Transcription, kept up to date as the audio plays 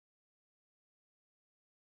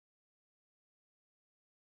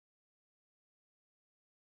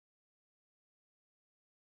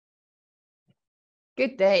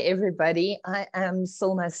Good day, everybody. I am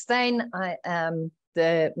Cilna Steyn. I am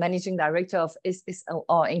the Managing Director of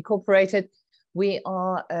SSLR Incorporated. We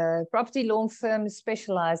are a property law firm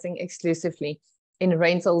specializing exclusively in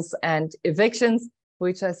rentals and evictions,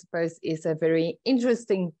 which I suppose is a very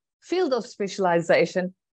interesting field of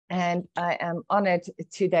specialization. And I am honored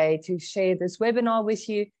today to share this webinar with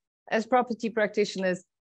you as property practitioners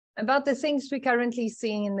about the things we're currently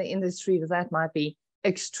seeing in the industry that might be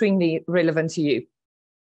extremely relevant to you.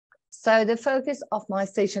 So the focus of my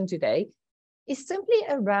session today is simply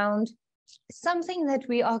around something that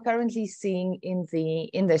we are currently seeing in the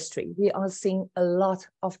industry. We are seeing a lot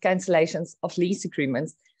of cancellations of lease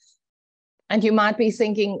agreements. And you might be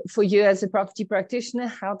thinking, for you as a property practitioner,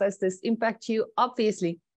 how does this impact you?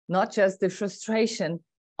 Obviously, not just the frustration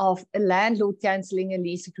of a landlord cancelling a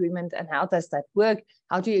lease agreement and how does that work?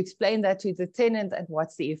 How do you explain that to the tenant and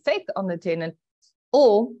what's the effect on the tenant?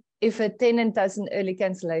 Or if a tenant does an early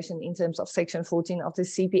cancellation in terms of Section 14 of the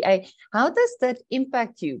CPA, how does that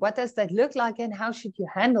impact you? What does that look like and how should you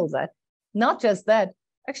handle that? Not just that,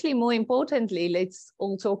 actually more importantly, let's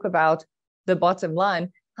all talk about the bottom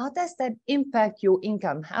line. How does that impact your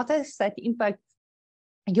income? How does that impact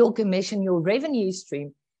your commission, your revenue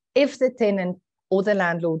stream, if the tenant or the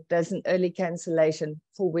landlord does an early cancellation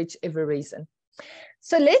for whichever reason?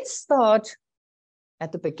 So let's start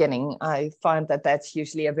at the beginning. I find that that's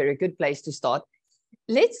usually a very good place to start.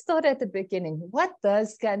 Let's start at the beginning. What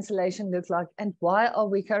does cancellation look like and why are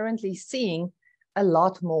we currently seeing a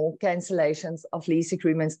lot more cancellations of lease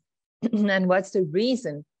agreements? And what's the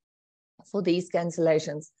reason for these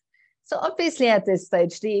cancellations? So obviously at this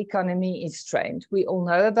stage, the economy is strained. We all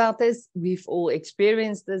know about this. We've all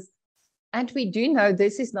experienced this. And we do know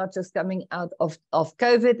this is not just coming out of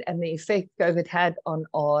COVID and the effect COVID had on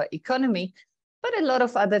our economy, but a lot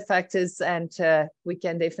of other factors, and we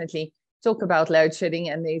can definitely talk about load shedding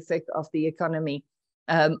and the effect of the economy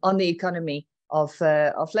on the economy of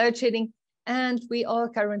load shedding. And we are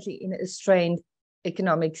currently in a strained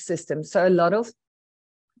economic system. So a lot of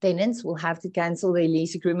tenants will have to cancel their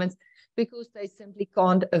lease agreements because they simply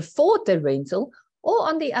can't afford the rental. Or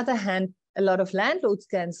on the other hand, a lot of landlords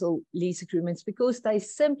cancel lease agreements because they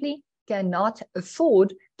simply cannot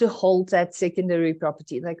afford to hold that secondary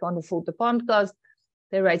property. They can't afford the bond cost,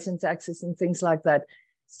 their rates and taxes and things like that.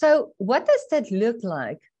 So what does that look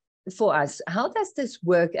like for us? How does this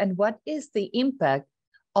work? And what is the impact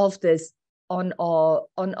of this on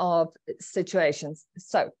our situations?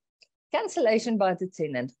 So cancellation by the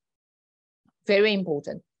tenant, very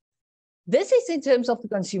important. This is in terms of the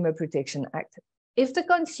Consumer Protection Act. If the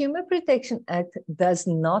Consumer Protection Act does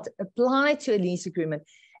not apply to a lease agreement,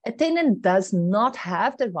 a tenant does not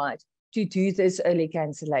have the right to do this early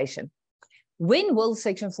cancellation. When will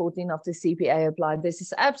Section 14 of the CPA apply? This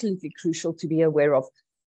is absolutely crucial to be aware of.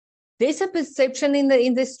 There's a perception in the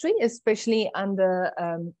industry, especially under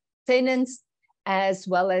tenants as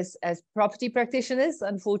well as property practitioners,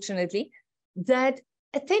 unfortunately, that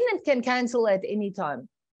a tenant can cancel at any time.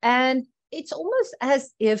 And it's almost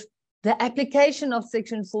as if the application of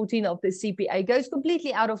Section 14 of the CPA goes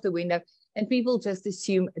completely out of the window and people just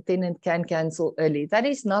assume a tenant can cancel early. That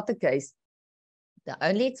is not the case. The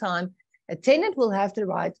only time a tenant will have the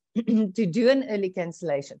right to do an early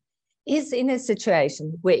cancellation is in a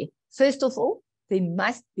situation where, first of all, there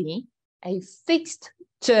must be a fixed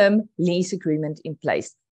term lease agreement in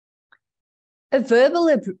place. A verbal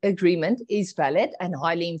agreement is valid and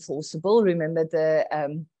highly enforceable. Remember,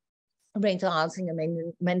 the Rental Housing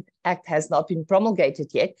Amendment Act has not been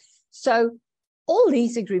promulgated yet. So all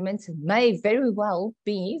lease agreements may very well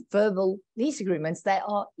be verbal lease agreements. They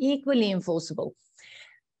are equally enforceable.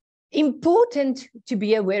 Important to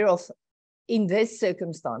be aware of in these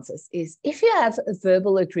circumstances is if you have a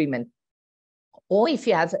verbal agreement or if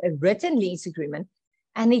you have a written lease agreement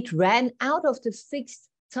and it ran out of the fixed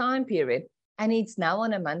time period and it's now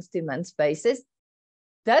on a month-to-month basis,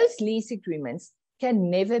 those lease agreements can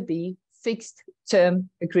never be fixed term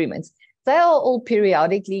agreements. They are all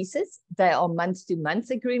periodic leases. They are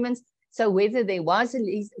month-to-month agreements. So whether there was a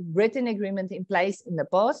lease written agreement in place in the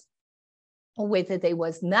past or whether there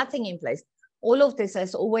was nothing in place, all of this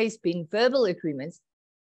has always been verbal agreements.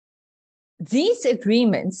 These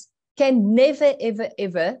agreements can never, ever,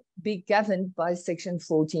 ever be governed by Section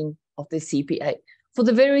 14 of the CPA for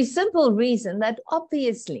the very simple reason that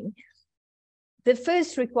obviously the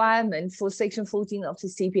first requirement for Section 14 of the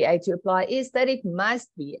CPA to apply is that it must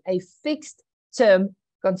be a fixed term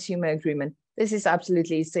consumer agreement. This is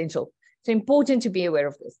absolutely essential. It's important to be aware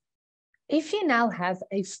of this. If you now have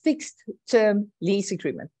a fixed term lease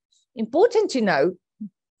agreement, important to know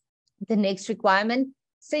the next requirement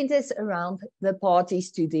centers around the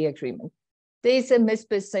parties to the agreement. There's a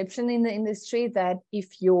misperception in the industry that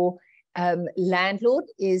if your landlord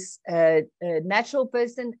is a natural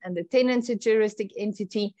person and the tenant's a juristic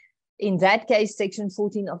entity, in that case, Section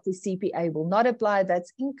 14 of the CPA will not apply.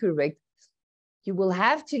 That's incorrect. You will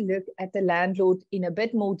have to look at the landlord in a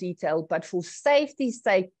bit more detail, but for safety's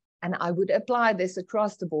sake, and I would apply this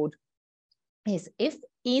across the board, is if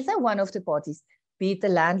either one of the parties, be it the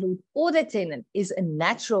landlord or the tenant, is a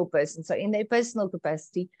natural person, so in their personal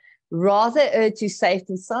capacity, rather err to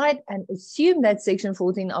safety side and assume that Section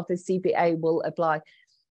 14 of the CPA will apply.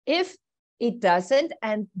 If it doesn't,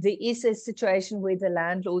 and there is a situation where the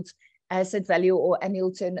landlord's asset value or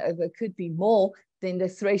annual turnover could be more than the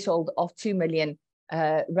threshold of 2 million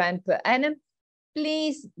Rand per annum,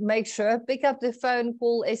 please make sure, pick up the phone,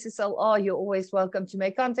 call SSLR. You're always welcome to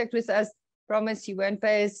make contact with us. Promise you won't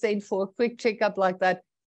pay a cent for a quick checkup like that.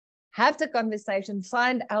 Have the conversation,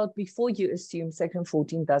 find out before you assume Section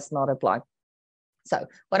 14 does not apply. So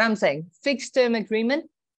what I'm saying, fixed term agreement,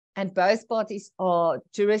 and both parties are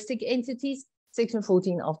juristic entities, Section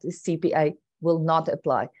 14 of the CPA will not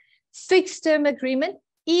apply. Fixed term agreement,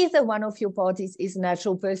 either one of your parties is a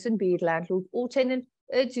natural person, be it landlord or tenant,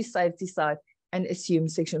 err to safety side and assume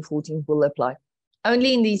Section 14 will apply.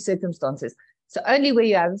 Only in these circumstances. So only where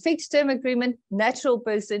you have a fixed term agreement, natural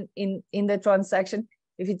person in the transaction,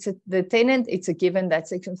 if it's the tenant, it's a given that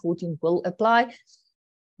Section 14 will apply.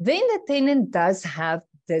 Then the tenant does have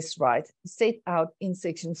this right set out in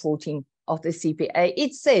Section 14 of the CPA.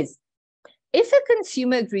 It says, if a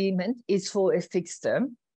consumer agreement is for a fixed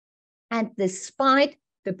term, and despite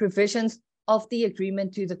the provisions of the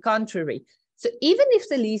agreement to the contrary, so even if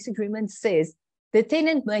the lease agreement says the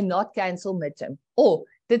tenant may not cancel midterm, or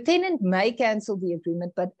the tenant may cancel the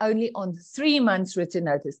agreement, but only on 3 months written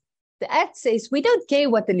notice. The Act says we don't care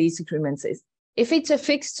what the lease agreement says. If it's a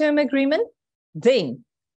fixed term agreement, then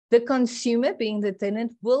the consumer, being the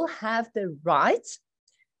tenant, will have the right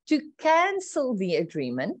to cancel the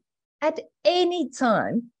agreement at any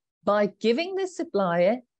time by giving the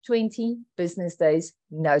supplier 20 business days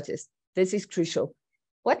notice. This is crucial.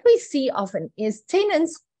 What we see often is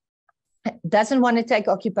tenants doesn't want to take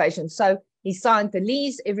occupation. So he signed the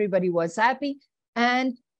lease, everybody was happy.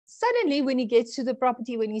 And suddenly when he gets to the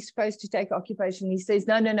property, when he's supposed to take occupation, he says,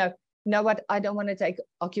 no, you know what, I don't want to take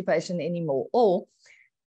occupation anymore. Or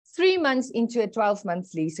 3 months into a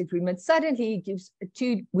 12-month lease agreement, suddenly he gives a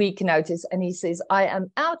 2-week notice and he says, I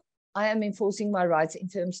am out, I am enforcing my rights in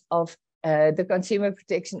terms of the Consumer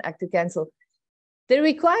Protection Act to cancel. The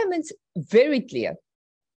requirement's very clear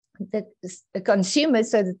that the consumer,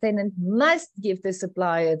 so the tenant, must give the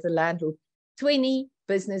supplier, the landlord, 20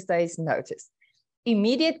 business days notice.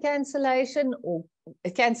 Immediate cancellation or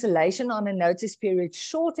a cancellation on a notice period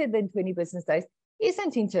shorter than 20 business days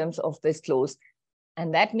isn't in terms of this clause.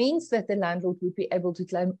 And that means that the landlord would be able to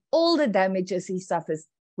claim all the damages he suffers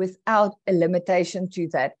without a limitation to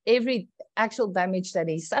that. Every actual damage that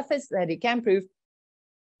he suffers, that he can prove,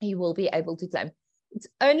 he will be able to claim. It's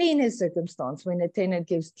only in a circumstance when a tenant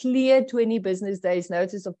gives clear 20 business days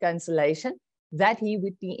notice of cancellation that he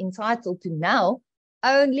would be entitled to now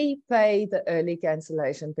only pay the early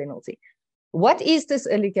cancellation penalty. What is this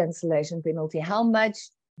early cancellation penalty? How much?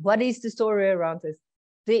 What is the story around this?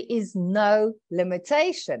 There is no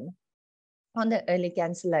limitation on the early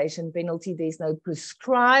cancellation penalty. There's no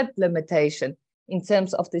prescribed limitation in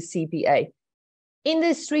terms of the CPA.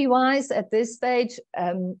 Industry-wise, at this stage,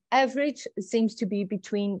 average seems to be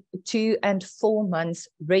between 2 and 4 months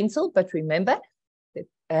rental. But remember,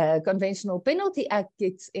 the Conventional Penalty Act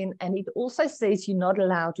kicks in, and it also says you're not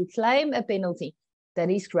allowed to claim a penalty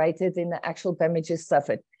that is greater than the actual damages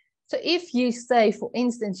suffered. So if you say, for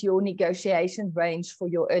instance, your negotiation range for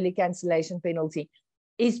your early cancellation penalty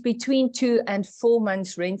is between 2 and 4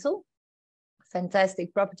 months rental,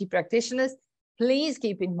 fantastic property practitioners, please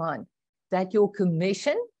keep in mind that your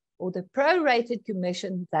commission or the prorated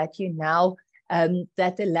commission that you now,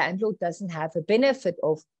 that the landlord doesn't have a benefit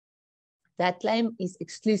of, that claim is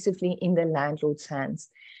exclusively in the landlord's hands.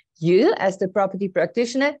 You, as the property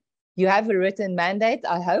practitioner, you have a written mandate,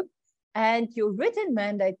 I hope, and your written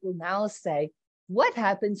mandate will now say what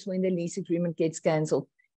happens when the lease agreement gets cancelled.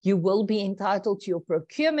 You will be entitled to your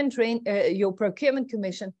procurement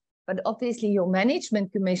commission, but obviously your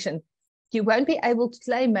management commission. You won't be able to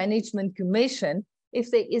claim management commission if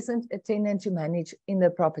there isn't a tenant to manage in the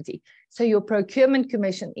property. So your procurement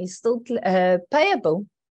commission is still payable,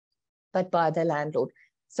 but by the landlord.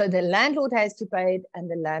 So the landlord has to pay it, and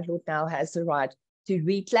the landlord now has the right to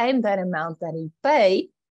reclaim that amount that he paid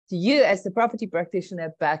to you as the property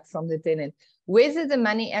practitioner back from the tenant. Whether the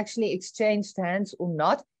money actually exchanged hands or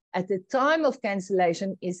not at the time of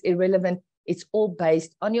cancellation is irrelevant. It's all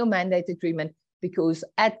based on your mandate agreement, because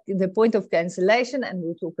at the point of cancellation, and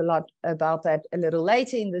we'll talk a lot about that a little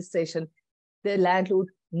later in this session, the landlord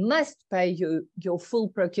must pay you your full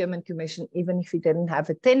procurement commission, even if he didn't have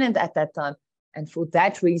a tenant at that time. And for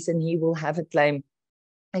that reason, he will have a claim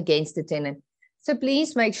against the tenant. So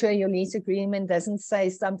please make sure your lease agreement doesn't say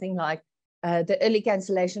something like the early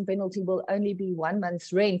cancellation penalty will only be 1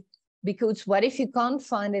 month's rent, because what if you can't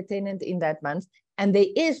find a tenant in that month and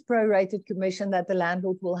there is prorated commission that the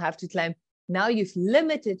landlord will have to claim? Now you've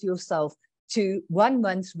limited yourself to 1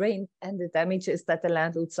 month's rent, and the damages that the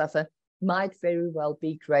landlord suffer might very well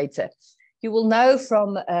be greater. You will know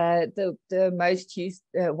from the most used,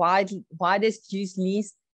 widest used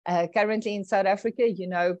lease currently in South Africa, you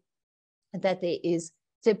know that there is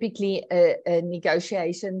typically a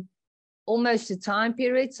negotiation, almost a time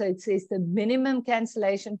period. So it says the minimum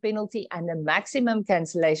cancellation penalty and the maximum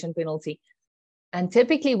cancellation penalty. And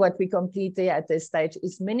typically what we complete there at this stage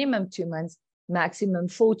is minimum 2 months, maximum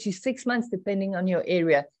 4 to 6 months, depending on your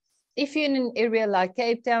area. If you're in an area like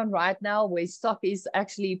Cape Town right now, where stock is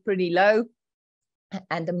actually pretty low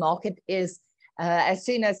and the market is, as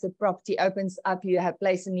soon as the property opens up, you have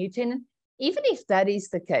placed a new tenant. Even if that is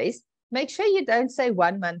the case, make sure you don't say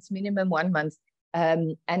 1 month, minimum 1 month,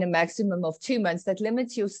 and a maximum of 2 months. That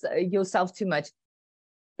limits yourself too much.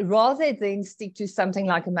 Rather than stick to something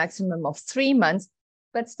like a maximum of 3 months,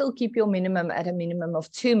 but still keep your minimum at a minimum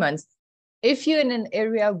of 2 months. If you're in an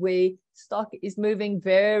area where stock is moving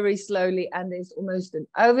very slowly and there's almost an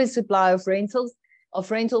oversupply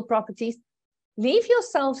of rental properties, leave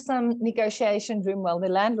yourself some negotiation room, well, the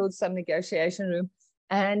landlord some negotiation room,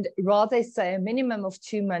 and rather say a minimum of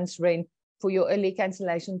 2 months rent for your early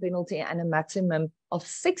cancellation penalty and a maximum of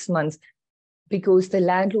 6 months, because the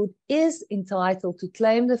landlord is entitled to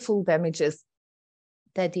claim the full damages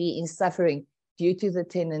that he is suffering due to the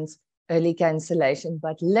tenant's early cancellation,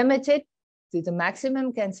 but limited to the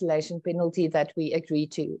maximum cancellation penalty that we agree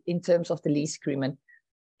to in terms of the lease agreement.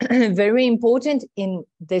 Very important in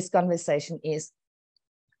this conversation is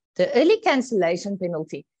the early cancellation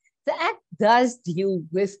penalty. The Act does deal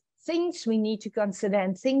with things we need to consider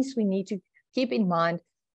and things we need to keep in mind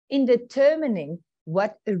in determining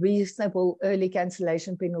what a reasonable early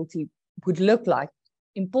cancellation penalty would look like.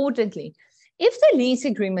 Importantly, if the lease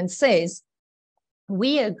agreement says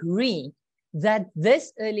we agree that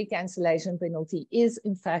this early cancellation penalty is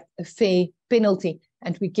in fact a fair penalty,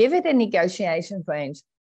 and we give it a negotiation range,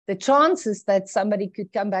 the chances that somebody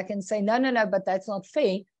could come back and say, no, but that's not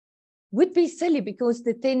fair, would be silly, because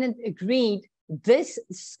the tenant agreed this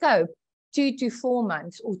scope 2 to 4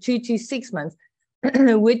 months or 2 to 6 months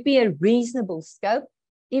would be a reasonable scope.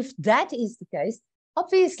 If that is the case,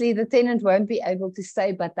 obviously the tenant won't be able to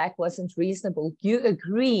say, but that wasn't reasonable. You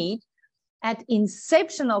agreed at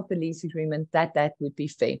inception of the lease agreement that that would be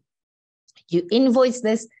fair. You invoice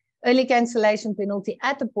this early cancellation penalty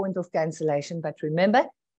at the point of cancellation, but remember,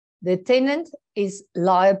 the tenant is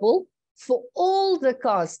liable for all the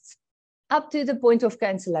costs up to the point of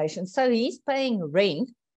cancellation. So he's paying rent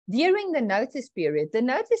during the notice period. The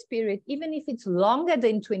notice period, even if it's longer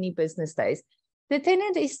than 20 business days, the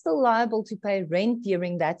tenant is still liable to pay rent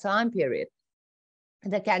during that time period.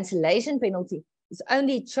 The cancellation penalty is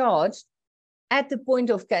only charged at the point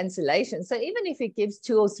of cancellation. So even if it gives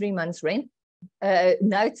 2 or 3 months rent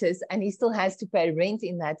notice and he still has to pay rent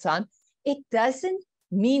in that time, it doesn't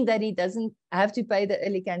mean that he doesn't have to pay the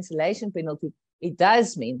early cancellation penalty. It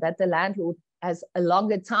does mean that the landlord has a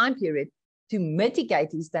longer time period to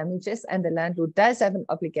mitigate these damages, and the landlord does have an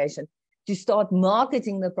obligation to start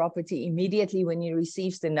marketing the property immediately when he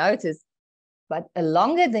receives the notice. But a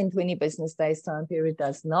longer than 20 business days time period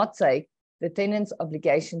does not take the tenant's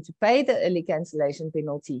obligation to pay the early cancellation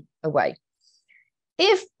penalty away.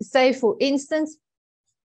 If, say, for instance,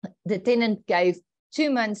 the tenant gave 2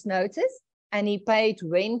 months notice and he paid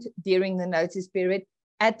rent during the notice period,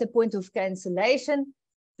 at the point of cancellation,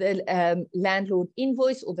 the landlord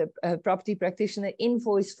invoice or the property practitioner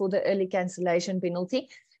invoice for the early cancellation penalty,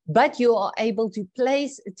 but you are able to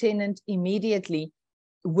place a tenant immediately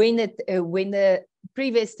when the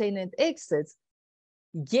previous tenant exits.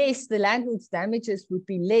 Yes, the landlord's damages would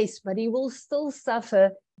be less, but he will still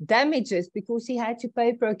suffer damages because he had to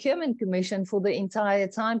pay procurement commission for the entire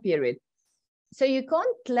time period. So you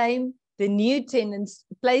can't claim the new tenant's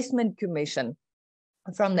placement commission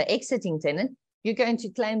from the exiting tenant. You're going to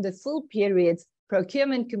claim the full period's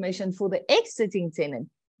procurement commission for the exiting tenant.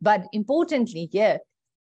 But importantly here,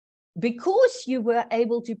 because you were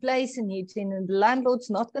able to place a new tenant, the landlord's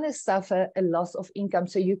not going to suffer a loss of income.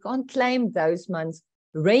 So you can't claim those months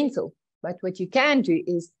rental. But what you can do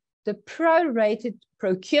is the prorated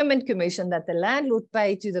procurement commission that the landlord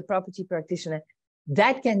paid to the property practitioner,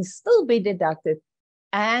 that can still be deducted.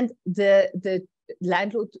 And the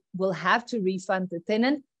landlord will have to refund the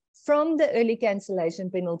tenant from the early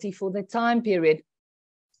cancellation penalty for the time period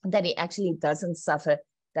that he actually doesn't suffer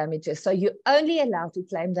damages. So you're only allowed to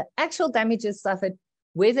claim the actual damages suffered,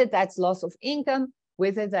 whether that's loss of income,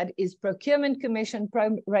 whether that is procurement commission,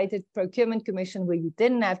 prorated procurement commission where you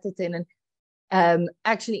didn't have the tenant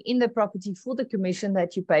actually in the property for the commission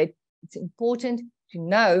that you paid. It's important to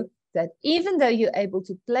know that even though you're able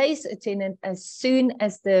to place a tenant as soon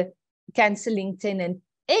as the cancelling tenant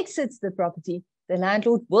exits the property, the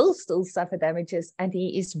landlord will still suffer damages, and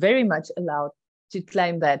he is very much allowed to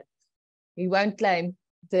claim that. He won't claim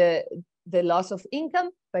the loss of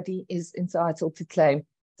income, but he is entitled to claim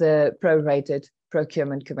the prorated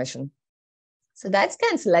procurement commission. So that's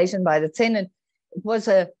cancellation by the tenant. It was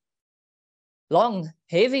a long,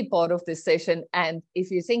 heavy part of this session. And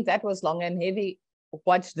if you think that was long and heavy,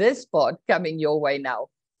 watch this part coming your way now.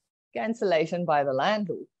 Cancellation by the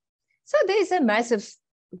landlord. So there's a massive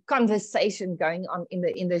conversation going on in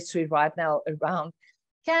the industry right now around,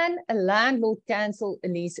 can a landlord cancel a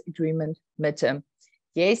lease agreement midterm?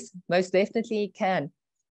 Yes, most definitely it can.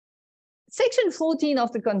 Section 14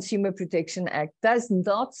 of the Consumer Protection Act does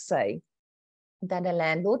not say that a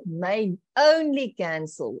landlord may only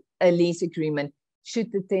cancel a lease agreement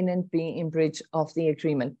should the tenant be in breach of the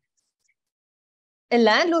agreement. A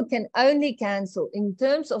landlord can only cancel, in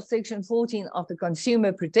terms of Section 14 of the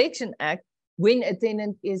Consumer Protection Act, when a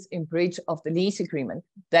tenant is in breach of the lease agreement.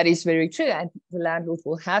 That is very true, and the landlord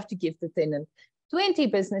will have to give the tenant 20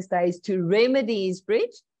 business days to remedy his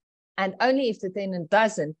breach, and only if the tenant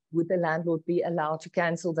doesn't would the landlord be allowed to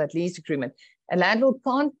cancel that lease agreement. A landlord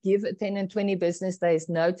can't give a tenant 20 business days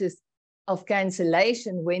notice of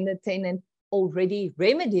cancellation when the tenant already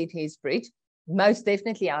remedied his breach. Most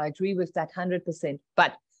definitely, I agree with that 100%.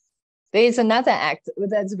 But there's another act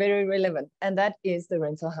that's very relevant, and that is the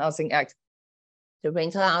Rental Housing Act. The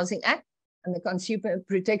Rental Housing Act and the Consumer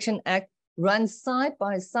Protection Act run side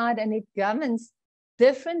by side, and it governs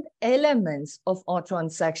different elements of our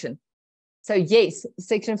transaction. So yes,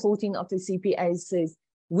 Section 14 of the CPA says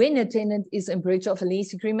when a tenant is in breach of a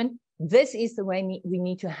lease agreement, this is the way we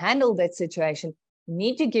need to handle that situation. We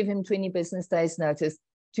need to give him 20 business days notice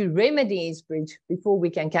to remedy his breach before we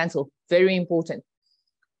can cancel. Very important.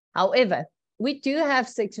 However, we do have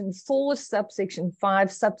Section 4, subsection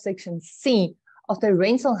 5, subsection C of the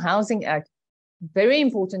Rental Housing Act. Very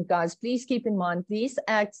important, guys. Please keep in mind, these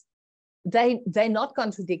acts, they're not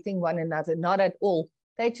contradicting one another, not at all.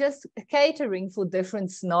 They're just catering for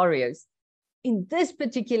different scenarios. In this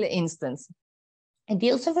particular instance, it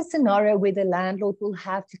deals with a scenario where the landlord will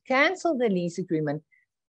have to cancel the lease agreement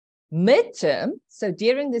midterm, so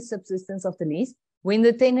during the subsistence of the lease, when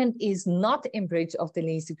the tenant is not in breach of the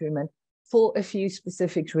lease agreement for a few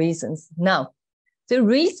specific reasons. Now, the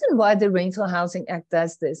reason why the Rental Housing Act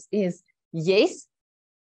does this is, yes,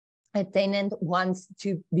 a tenant wants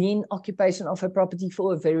to be in occupation of a property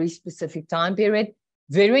for a very specific time period.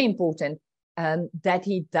 Very important that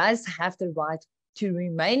he does have the right to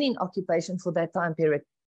remain in occupation for that time period.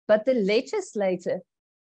 But the legislator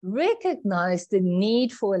recognized the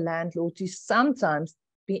need for a landlord to sometimes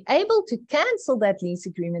be able to cancel that lease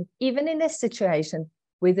agreement, even in a situation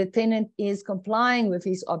where the tenant is complying with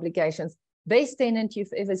his obligations. Best tenant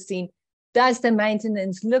you've ever seen, does the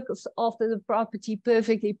maintenance, looks after the property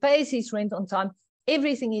perfectly, pays his rent on time,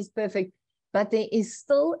 everything is perfect, but there is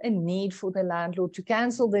still a need for the landlord to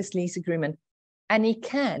cancel this lease agreement. And he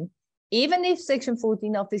can, even if Section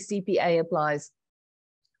 14 of the CPA applies,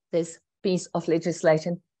 this piece of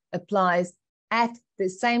legislation applies at the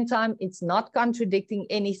same time. It's not contradicting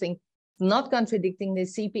anything, not contradicting the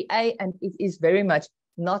CPA, and it is very much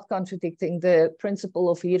not contradicting the principle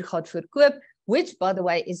of huur gaat verkoop, which, by the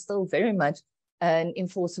way, is still very much an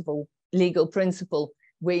enforceable legal principle,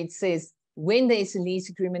 where it says when there's a lease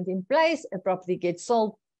agreement in place, a property gets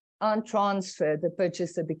sold, on transfer, the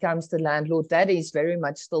purchaser becomes the landlord. That is very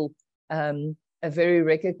much still a very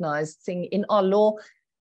recognized thing in our law.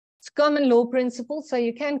 It's common law principle, so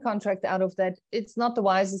you can contract out of that. It's not the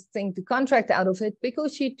wisest thing to contract out of it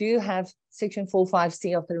because you do have Section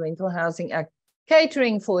 45C of the Rental Housing Act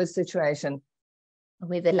catering for a situation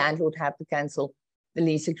where the landlord had to cancel the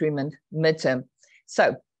lease agreement midterm.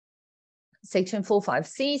 So Section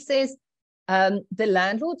 45C says the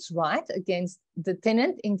landlord's right against the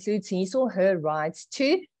tenant includes his or her rights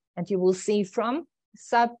to, and you will see from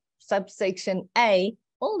subsection A,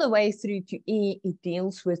 all the way through to E, it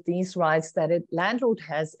deals with these rights that a landlord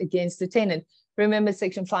has against the tenant. Remember,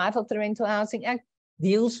 Section 5 of the Rental Housing Act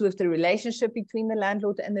deals with the relationship between the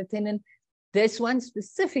landlord and the tenant. This one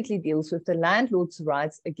specifically deals with the landlord's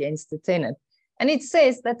rights against the tenant. And it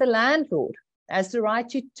says that the landlord has the right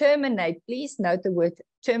to terminate. Please note the word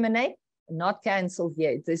terminate, not cancel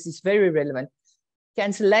here. This is very relevant.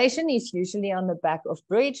 Cancellation is usually on the back of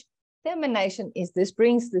bridge. Termination is this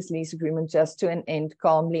brings this lease agreement just to an end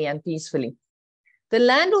calmly and peacefully. The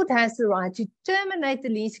landlord has the right to terminate the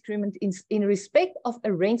lease agreement in respect of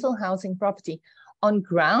a rental housing property on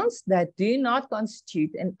grounds that do not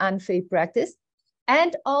constitute an unfair practice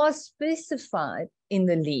and are specified in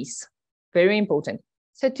the lease. Very important.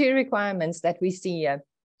 So 2 requirements that we see here.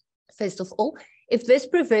 First of all, if this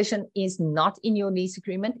provision is not in your lease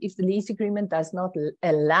agreement, if the lease agreement does not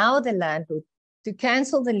allow the landlord to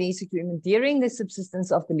cancel the lease agreement during the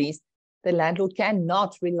subsistence of the lease, the landlord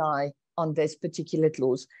cannot rely on this particular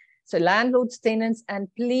clause. So landlords, tenants, and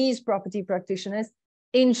please property practitioners,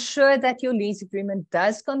 ensure that your lease agreement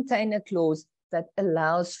does contain a clause that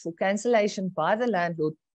allows for cancellation by the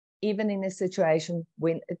landlord, even in a situation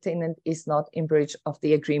when a tenant is not in breach of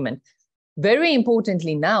the agreement. Very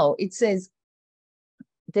importantly now, it says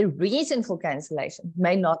the reason for cancellation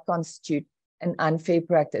may not constitute an unfair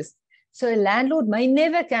practice. So a landlord may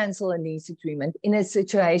never cancel a lease agreement in a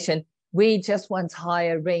situation where he just wants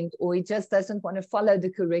higher rent, or he just doesn't want to follow the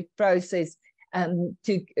correct process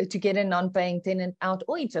to get a non-paying tenant out,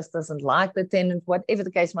 or he just doesn't like the tenant, whatever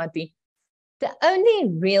the case might be. The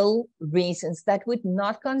only real reasons that would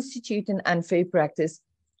not constitute an unfair practice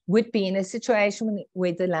would be in a situation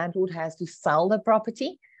where the landlord has to sell the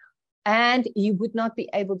property and he would not be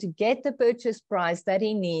able to get the purchase price that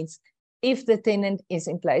he needs if the tenant is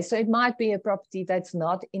in place. So it might be a property that's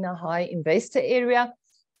not in a high investor area,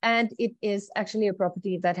 and it is actually a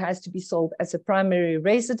property that has to be sold as a primary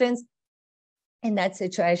residence. In that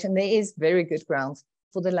situation, there is very good grounds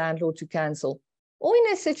for the landlord to cancel. Or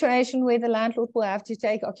in a situation where the landlord will have to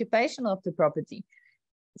take occupation of the property.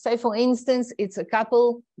 So for instance, it's a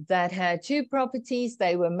couple that had 2 properties,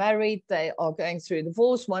 they were married, they are going through a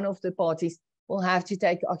divorce, one of the parties will have to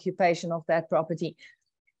take occupation of that property.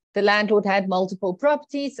 The landlord had multiple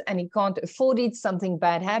properties and he can't afford it, something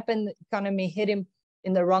bad happened, the economy hit him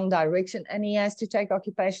in the wrong direction and he has to take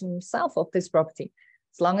occupation himself of this property.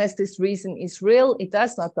 As long as this reason is real, it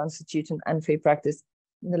does not constitute an unfair practice.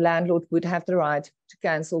 The landlord would have the right to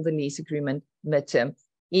cancel the lease agreement midterm,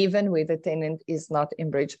 even where the tenant is not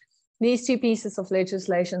in breach. These 2 pieces of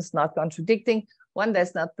legislation is not contradicting. One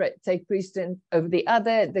does not take precedent over the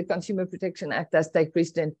other. The Consumer Protection Act does take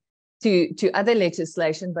precedent to other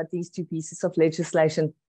legislation, but these 2 pieces of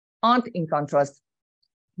legislation aren't in contrast.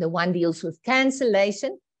 The one deals with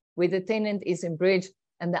cancellation, where the tenant is in breach,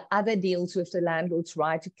 and the other deals with the landlord's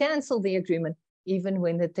right to cancel the agreement, even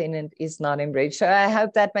when the tenant is not in breach. So I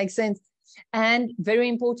hope that makes sense. And very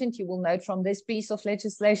important, you will note from this piece of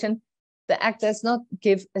legislation, the Act does not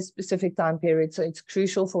give a specific time period. So it's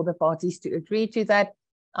crucial for the parties to agree to that.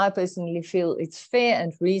 I personally feel it's fair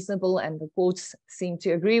and reasonable, and the courts seem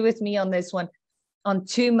to agree with me on this one, on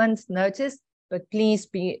 2 months notice. But please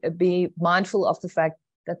be mindful of the fact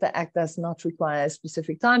that the Act does not require a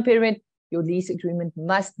specific time period. Your lease agreement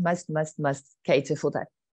must cater for that.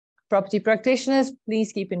 Property practitioners,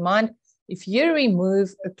 please keep in mind, if you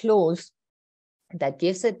remove a clause that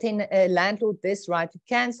gives a landlord this right to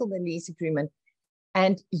cancel the lease agreement,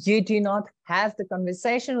 and you do not have the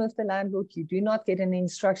conversation with the landlord, you do not get an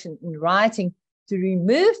instruction in writing to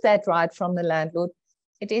remove that right from the landlord,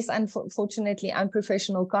 it is unfortunately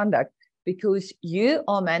unprofessional conduct, because you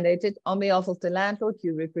are mandated on behalf of the landlord,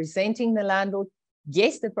 you're representing the landlord.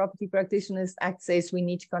 Yes, the Property Practitioners Act says we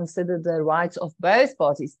need to consider the rights of both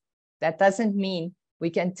parties. That doesn't mean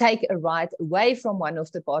we can take a right away from one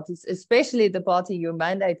of the parties, especially the party you're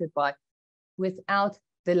mandated by, without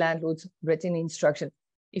the landlord's written instruction.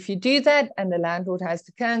 If you do that and the landlord has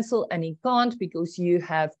to cancel and he can't because you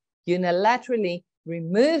have unilaterally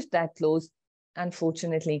removed that clause,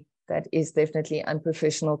 unfortunately, that is definitely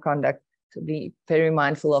unprofessional conduct. So be very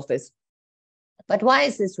mindful of this. But why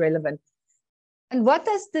is this relevant? And what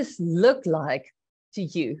does this look like to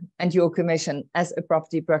you and your commission as a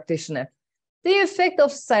property practitioner? The effect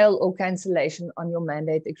of sale or cancellation on your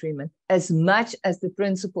mandate agreement, as much as the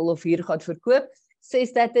principle of huur gaat verkoop,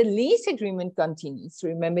 says that the lease agreement continues.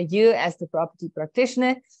 Remember, you as the property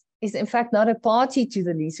practitioner is in fact not a party to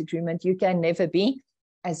the lease agreement. You can never be,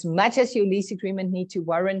 as much as your lease agreement need to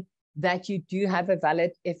warrant that you do have a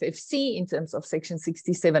valid FFC in terms of Section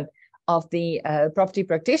 67 of the Property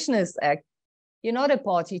Practitioners Act. You're not a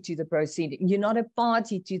party to the proceeding. You're not a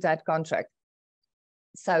party to that contract.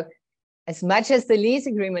 So as much as the lease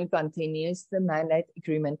agreement continues, the mandate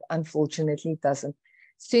agreement unfortunately doesn't.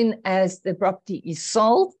 Soon as the property is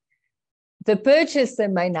sold, the purchaser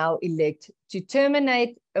may now elect to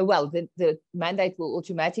terminate. The mandate will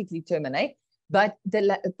automatically terminate, but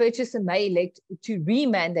the purchaser may elect to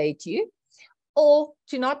re-mandate you or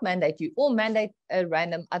to not mandate you, or mandate a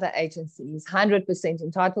random other agency. Is 100%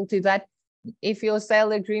 entitled to that. If your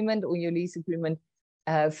sale agreement or your lease agreement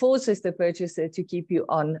forces the purchaser to keep you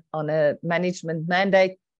on a management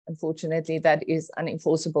mandate, unfortunately, that is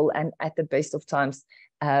unenforceable and at the best of times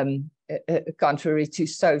contrary to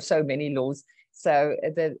so many laws. So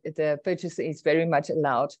the purchaser is very much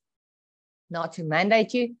allowed not to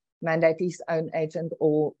mandate you, mandate his own agent,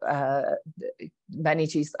 or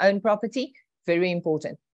manage his own property. Very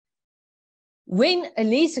important. When a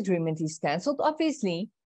lease agreement is cancelled, obviously,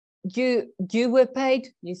 you were paid,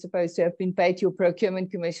 you're supposed to have been paid your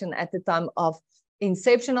procurement commission at the time of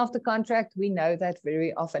inception of the contract. We know that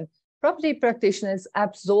very often property practitioners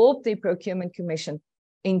absorb the procurement commission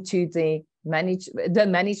into the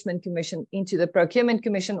management commission into the procurement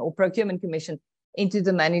commission, or procurement commission into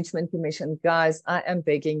the management commission. Guys, I am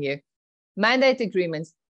begging you. Mandate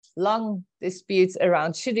agreements, long disputes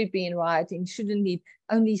around should it be in writing, shouldn't it,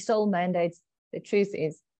 only sole mandates. The truth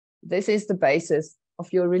is, this is the basis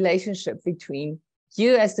of your relationship between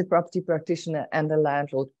you as the property practitioner and the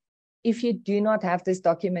landlord. If you do not have this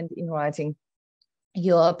document in writing,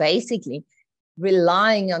 you are basically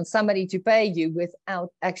relying on somebody to pay you without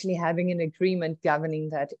actually having an agreement governing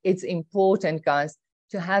that. It's important, guys,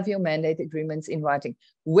 to have your mandate agreements in writing.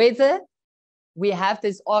 Whether we have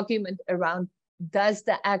this argument around, does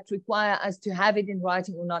the act require us to have it in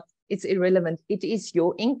writing or not, it's irrelevant. It is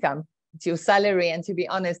your income, it's your salary. And to be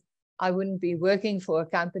honest, I wouldn't be working for a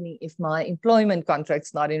company if my employment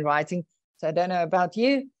contract's not in writing. So I don't know about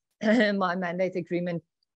you, my mandate agreement,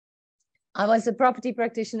 I was a property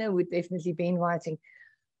practitioner, would definitely be in writing.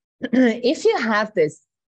 If you have this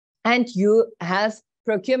and you have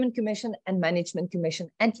procurement commission and management commission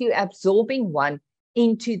and you're absorbing one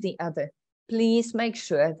into the other, please make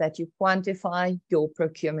sure that you quantify your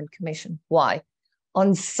procurement commission. Why?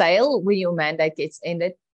 On sale, where your mandate gets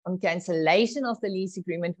ended, on cancellation of the lease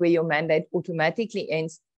agreement, where your mandate automatically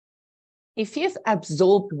ends, if you've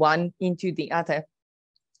absorbed one into the other,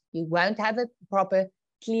 you won't have a proper,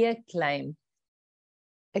 clear claim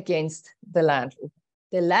against the landlord.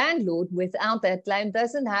 The landlord, without that claim,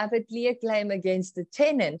 doesn't have a clear claim against the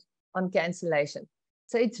tenant on cancellation.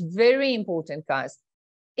 So it's very important, guys.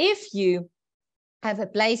 If you have a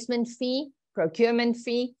placement fee, procurement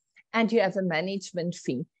fee, and you have a management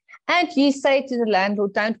fee, and you say to the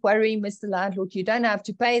landlord, don't worry, Mr. Landlord, you don't have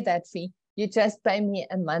to pay that fee. You just pay me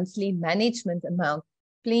a monthly management amount.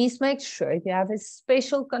 Please make sure you have a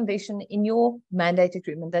special condition in your mandate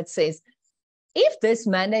agreement that says, if this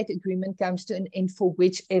mandate agreement comes to an end for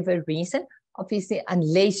whichever reason, obviously,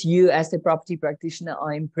 unless you as the property practitioner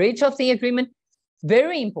are in breach of the agreement,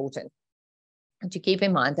 very important to keep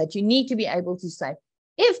in mind that you need to be able to say,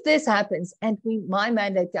 if this happens and my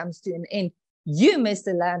mandate comes to an end, you,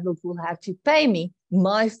 Mr. Landlord, will have to pay me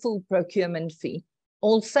my full procurement fee.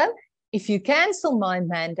 Also, if you cancel my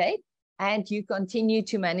mandate and you continue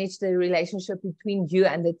to manage the relationship between you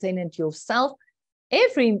and the tenant yourself,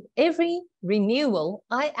 every renewal,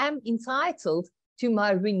 I am entitled to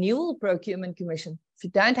my renewal procurement commission. If you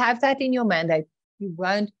don't have that in your mandate, you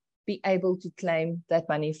won't be able to claim that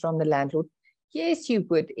money from the landlord. Yes, you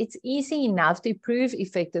would. It's easy enough to prove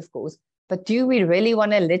effective cause, but do we really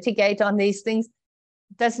want to litigate on these things?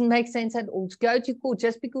 It doesn't make sense at all to go to court.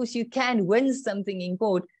 Just because you can win something in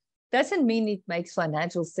court doesn't mean it makes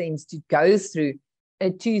financial sense to go through a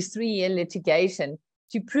 2-3 year litigation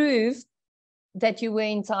to prove that you were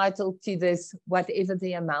entitled to this, whatever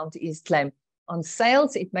the amount is claimed. On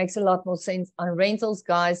sales, it makes a lot more sense. On rentals,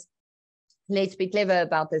 guys, let's be clever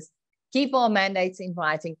about this. Keep our mandates in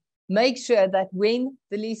writing. Make sure that when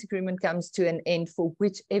the lease agreement comes to an end for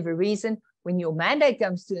whichever reason, when your mandate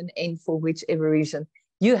comes to an end for whichever reason,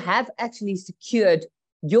 you have actually secured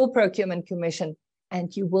your procurement commission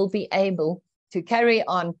and you will be able to carry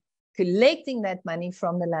on collecting that money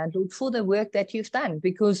from the landlord for the work that you've done,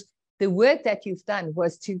 because the work that you've done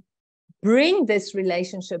was to bring this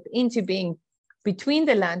relationship into being between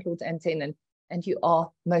the landlord and tenant, and you are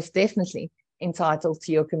most definitely entitled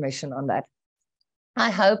to your commission on that.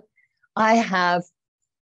 I hope I have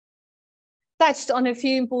touched on a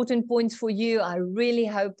few important points for you. I really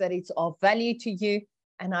hope that it's of value to you,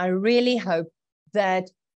 and I really hope that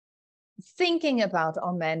thinking about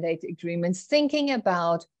our mandate agreements, thinking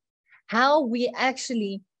about how we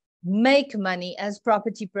actually make money as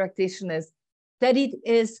property practitioners, that it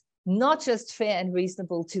is not just fair and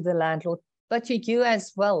reasonable to the landlord, but to you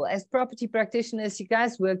as well. As property practitioners, you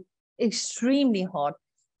guys work extremely hard,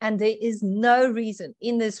 and there is no reason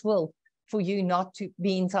in this world for you not to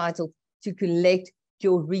be entitled to collect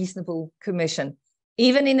your reasonable commission.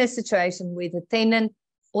 Even in a situation where the tenant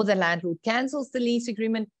or the landlord cancels the lease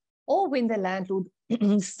agreement, or when the landlord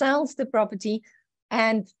sells the property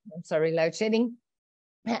and, I'm sorry, load shedding,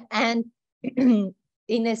 and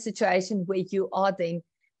in a situation where you are then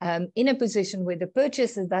in a position where the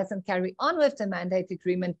purchaser doesn't carry on with the mandate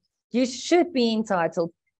agreement, you should be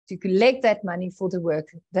entitled to collect that money for the work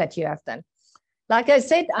that you have done. Like I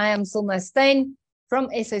said, I am Cilna Steyn from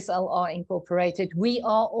SSLR Incorporated. We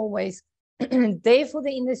are always there for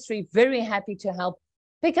the industry, very happy to help.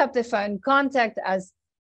 Pick up the phone, contact us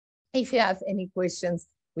if you have any questions.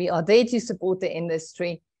 We are there to support the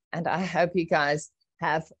industry, and I hope you guys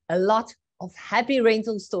have a lot of happy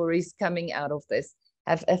rental stories coming out of this.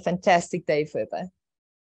 Have a fantastic day further.